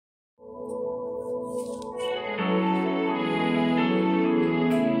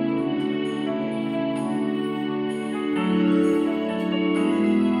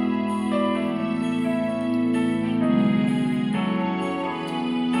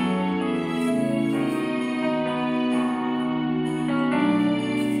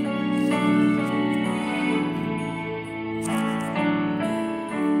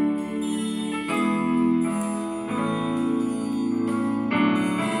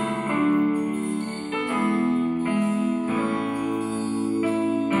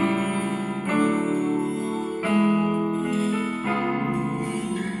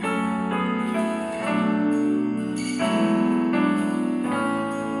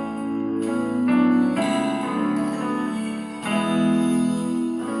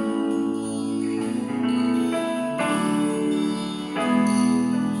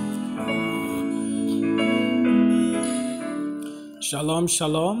Shalom,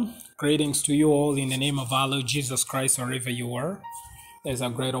 shalom. Greetings to you all in the name of our Lord Jesus Christ, wherever you are. There's a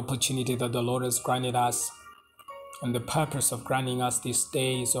great opportunity that the Lord has granted us, and the purpose of granting us these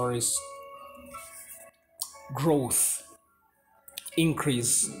days is growth,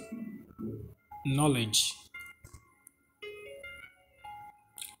 increase, knowledge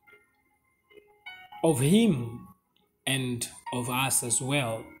of Him and of us as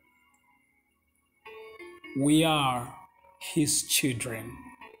well. We are His children,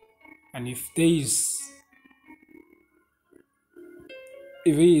 and if He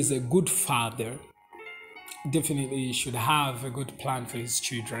is a good father, definitely he should have a good plan for his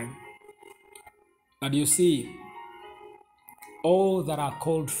children. But you see, all that are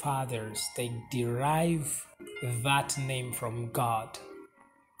called fathers, they derive that name from God.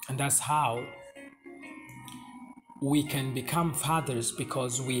 And that's how we can become fathers,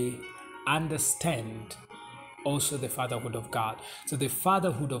 because we understand also the fatherhood of God. So the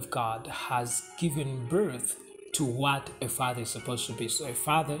fatherhood of God has given birth to what a father is supposed to be. So a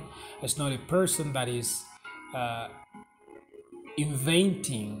father is not a person that is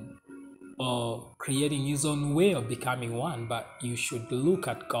inventing or creating his own way of becoming one, but you should look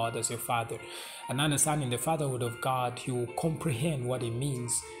at God as your father and understanding the fatherhood of God. You will comprehend what it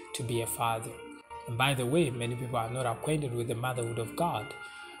means to be a father. And by the way, many people are not acquainted with the motherhood of God.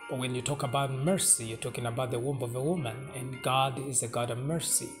 But when you talk about mercy, you're talking about the womb of a woman, and God is a God of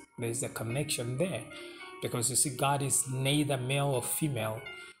mercy. There's a connection there, because you see, God is neither male or female,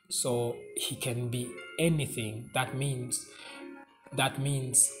 so He can be anything. That means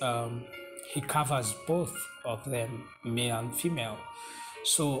He covers both of them, male and female.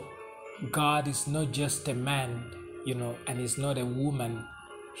 So God is not just a man, and He's not a woman.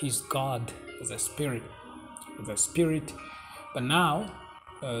 He's God. He's a spirit. He's a spirit. But now,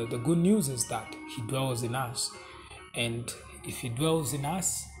 the good news is that He dwells in us. And if He dwells in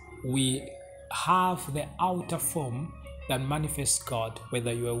us, we have the outer form that manifests God.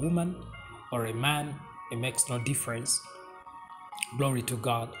 Whether you're a woman or a man, it makes no difference. Glory to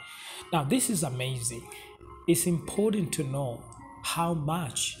God. Now, this is amazing. It's important to know how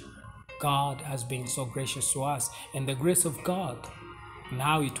much God has been so gracious to us, and the grace of God, and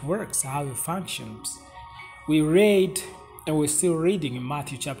how it works, how it functions. We read, and we're still reading in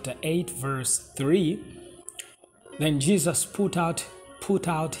Matthew chapter 8, verse 3. Then Jesus put out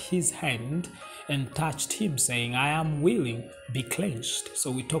His hand and touched him, saying, I am willing, be cleansed. So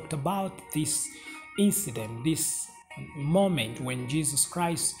we talked about this incident, this moment when Jesus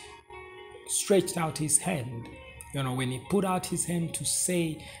Christ stretched out His hand. When He put out His hand to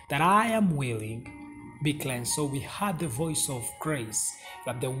say that I am willing, be cleansed. So we had the voice of grace,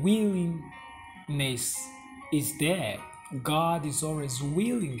 that the willingness is there. God is always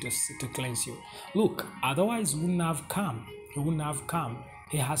willing to cleanse you. Look, otherwise He wouldn't have come.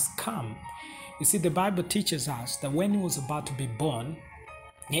 He has come. You see, the Bible teaches us that when He was about to be born,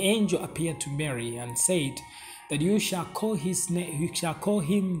 the angel appeared to Mary and said that you shall call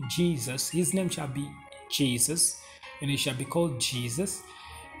him Jesus. His name shall be Jesus, and He shall be called Jesus,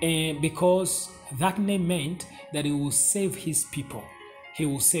 and because that name meant that He will save His people. He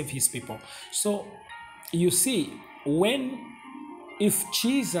will save His people. So you see, if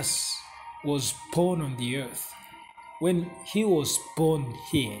Jesus was born on the earth, when He was born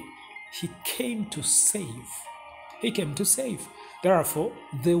here, He came to save. He came to save. Therefore,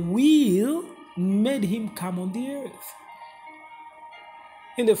 the will made Him come on the earth.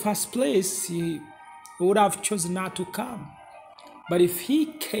 In the first place, He would have chosen not to come. But if He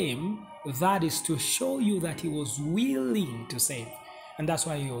came, that is to show you that He was willing to save. And that's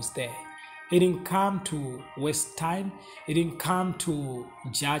why He was there. He didn't come to waste time. He didn't come to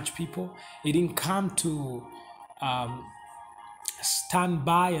judge people. He didn't come to stand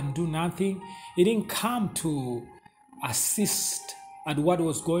by and do nothing. He didn't come to assist at what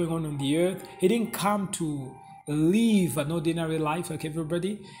was going on the earth. He didn't come to live an ordinary life like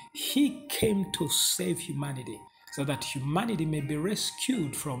everybody. He came to save humanity, so that humanity may be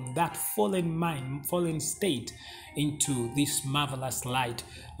rescued from that fallen state into this marvelous light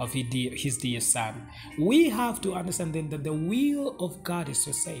of His dear Son. We have to understand then that the will of God is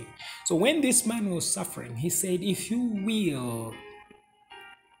to save. So when this man was suffering, he said, if you will,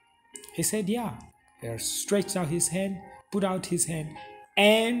 he said, yeah. He stretched out his hand, put out his hand,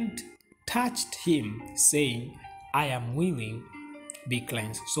 and touched him, saying, I am willing, be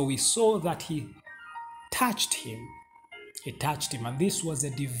cleansed. So we saw that he touched him. He touched him, and this was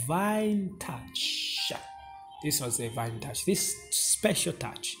a divine touch. This was a divine touch. This special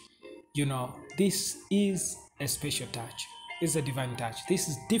touch. This is a special touch. This is a divine touch. This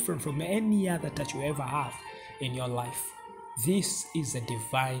is different from any other touch you ever have in your life. This is a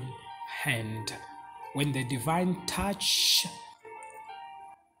divine hand. When the divine touch,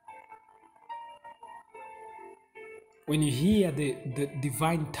 when you hear the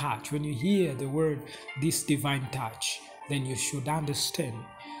divine touch, when you hear the word, this divine touch, then you should understand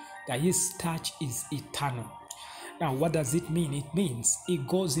that his touch is eternal. Now, what does it mean? It means it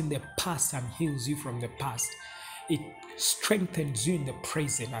goes in the past and heals you from the past. It strengthens you in the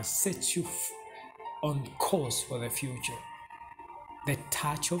present and sets you on course for the future. The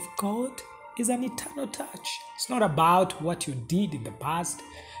touch of God is an eternal touch. It's not about what you did in the past.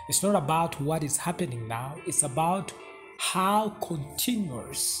 It's not about what is happening now. It's about how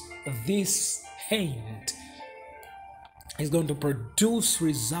continuous this hand is going to produce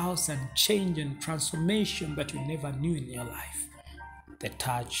results and change and transformation that you never knew in your life. The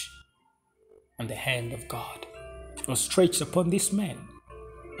touch and the hand of God was stretched upon this man,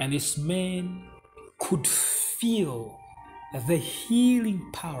 and this man could feel the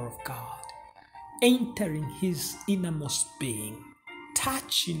healing power of God entering his innermost being,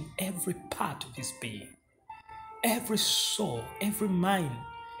 touching every part of his being, every soul, every mind,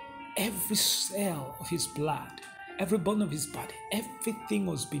 every cell of his blood, every bone of his body. Everything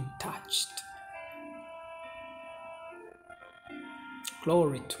was being touched.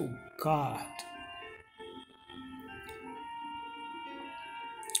 Glory to God.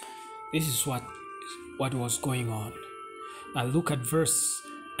 This is what was going on. Now look at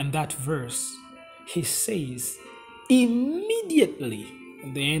that verse, he says, immediately,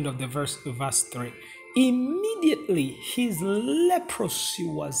 at the end of the verse 3, immediately his leprosy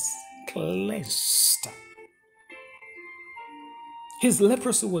was cleansed. His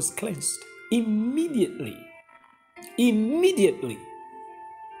leprosy was cleansed. Immediately. Immediately.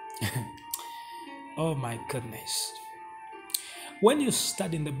 Oh my goodness. When you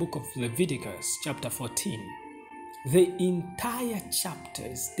study in the book of Leviticus, chapter 14, the entire chapter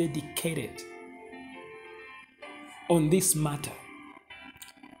is dedicated on this matter.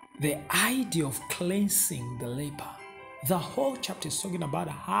 The idea of cleansing the leper. The whole chapter is talking about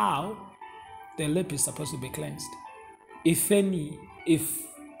how the leper is supposed to be cleansed. If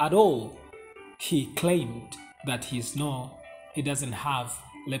at all, he claimed that he doesn't have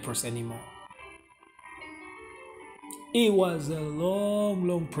leprosy anymore. It was a long,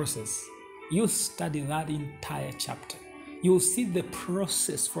 long process. You study that entire chapter. You'll see the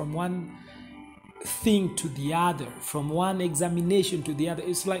process from one thing to the other, from one examination to the other.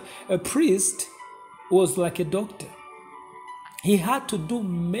 It's like a priest was like a doctor. He had to do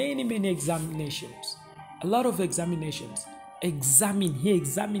many, many examinations, a lot of examinations. He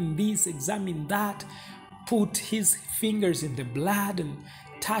examined this, examined that, put his fingers in the blood and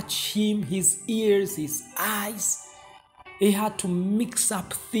touch him, his ears, his eyes. He had to mix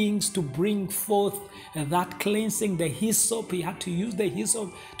up things to bring forth that cleansing, the hyssop. He had to use the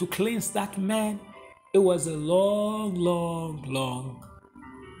hyssop to cleanse that man. It was a long, long, long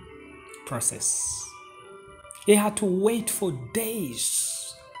process. He had to wait for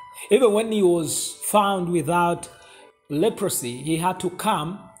days. Even when he was found without leprosy, he had to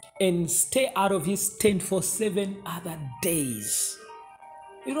come and stay out of his tent for 7 other days.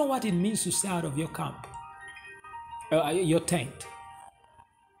 You know what it means to stay out of your camp? Your tent.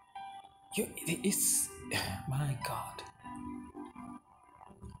 It's, my God.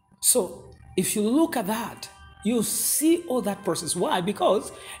 So, if you look at that, you see all that process. Why?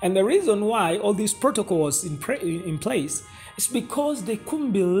 Because, and the reason why all these protocols in place is because they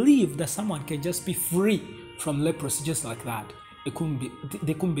couldn't believe that someone can just be free from leprosy just like that. They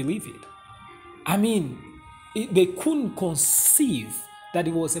couldn't believe it. I mean, they couldn't conceive that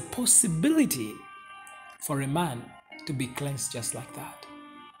it was a possibility for a man to be cleansed just like that.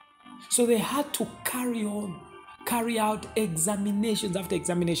 So they had to carry out examinations after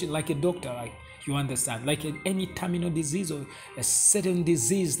examination, like a doctor, like you understand, like any terminal disease or a certain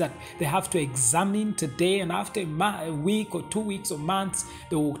disease that they have to examine today, and after a week or 2 weeks or months,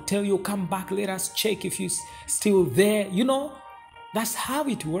 they will tell you, come back, let us check if you're still there. You know, that's how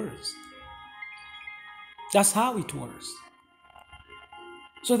it works. That's how it works.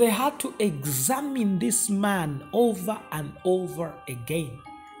 So they had to examine this man over and over again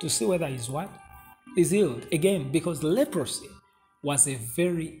to see whether he's what? He's healed. Again, because leprosy was a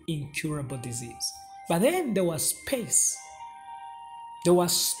very incurable disease. But then there was space. There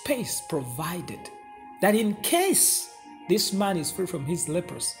was space provided that in case this man is free from his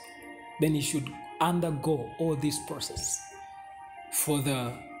leprosy, then he should undergo all this process for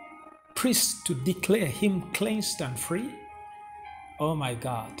the priest to declare him cleansed and free. Oh my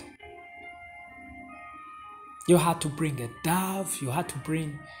God. You had to bring a dove. You had to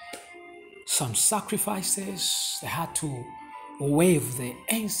bring some sacrifices. They had to wave the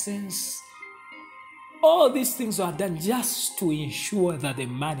incense. All these things are done just to ensure that the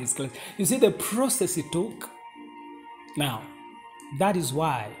man is cleansed. You see the process it took? Now, that is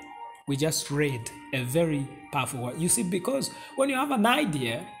why we just read a very powerful word. You see, because when you have an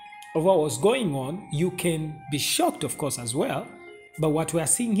idea of what was going on, you can be shocked, of course, as well. But what we are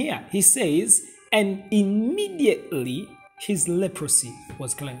seeing here, he says, and immediately his leprosy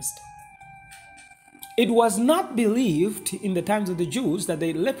was cleansed. It was not believed in the times of the Jews that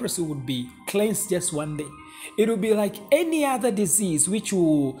the leprosy would be cleansed just one day. It would be like any other disease which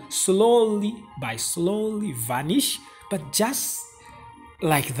will slowly vanish, but just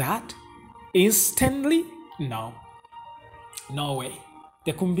like that, instantly, no way.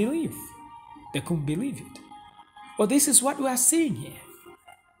 They couldn't believe it. Well, this is what we are seeing here.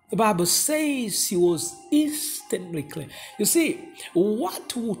 The Bible says he was instantly clean. You see,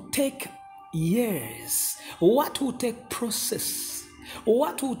 what will take years, what will take process,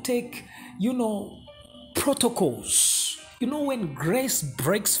 what will take, protocols. When grace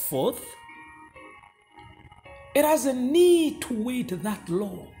breaks forth, it doesn't need to wait that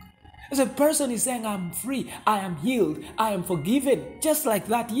long. As a person is saying, I'm free, I am healed, I am forgiven, just like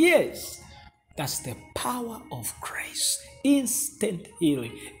that, yes. That's the power of grace. Instant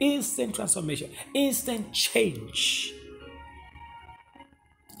healing, instant transformation, instant change.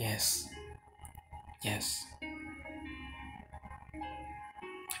 Yes.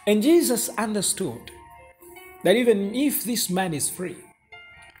 And Jesus understood that even if this man is free,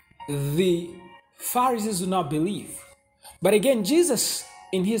 the Pharisees do not believe. But again, Jesus,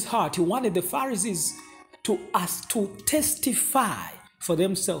 in his heart, he wanted the Pharisees to testify for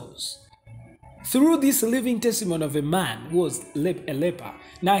themselves. Through this living testimony of a man who was a leper,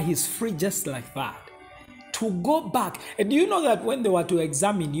 now he's free just like that. To go back. And do you know that when they were to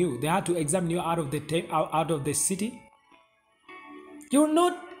examine you, they had to examine you out of the city? You're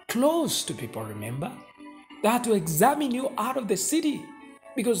not close to people, remember? They had to examine you out of the city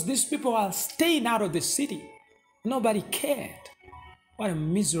because these people are staying out of the city. Nobody cared. What a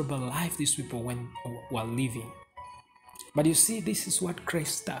miserable life these people were living. But you see, this is what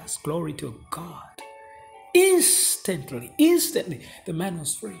grace does. Glory to God. Instantly, the man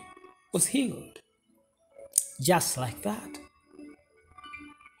was free, was healed. Just like that.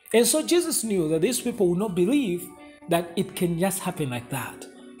 And so Jesus knew that these people would not believe that it can just happen like that.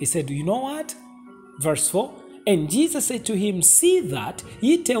 He said, you know what? Verse 4, and Jesus said to him, see that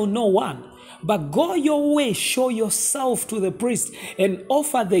ye tell no one, but go your way, show yourself to the priest, and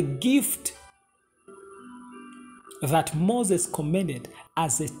offer the gift that Moses commanded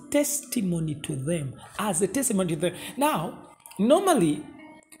as a testimony to them. Now, normally,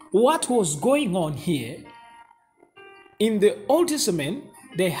 what was going on here, in the Old Testament,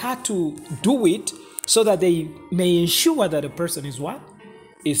 they had to do it so that they may ensure that the person is what?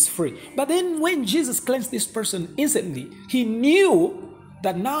 Is free. But then when Jesus cleansed this person instantly, he knew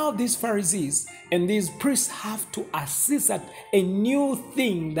that now these Pharisees and these priests have to assist at a new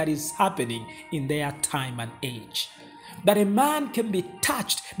thing that is happening in their time and age. That a man can be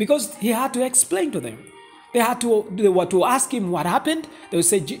touched, because he had to explain to them. They were to ask him what happened. They would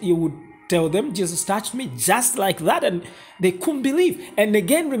say, he would tell them, Jesus touched me just like that, and they couldn't believe. And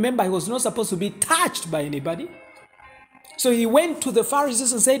again, remember, he was not supposed to be touched by anybody. So he went to the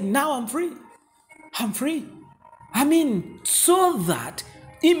Pharisees and said, now I'm free. I'm free. So that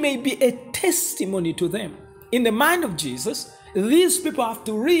it may be a testimony to them. In the mind of Jesus, these people have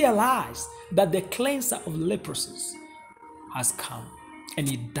to realize that the cleanser of leprosies has come, and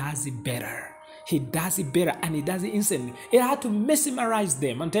he does it better. He does it better, and he does it instantly. It had to mesmerize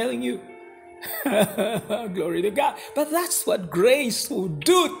them, I'm telling you. Glory to God. But that's what grace will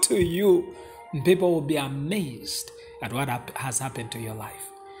do to you. And people will be amazed at what has happened to your life.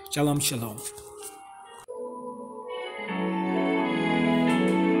 Shalom, shalom.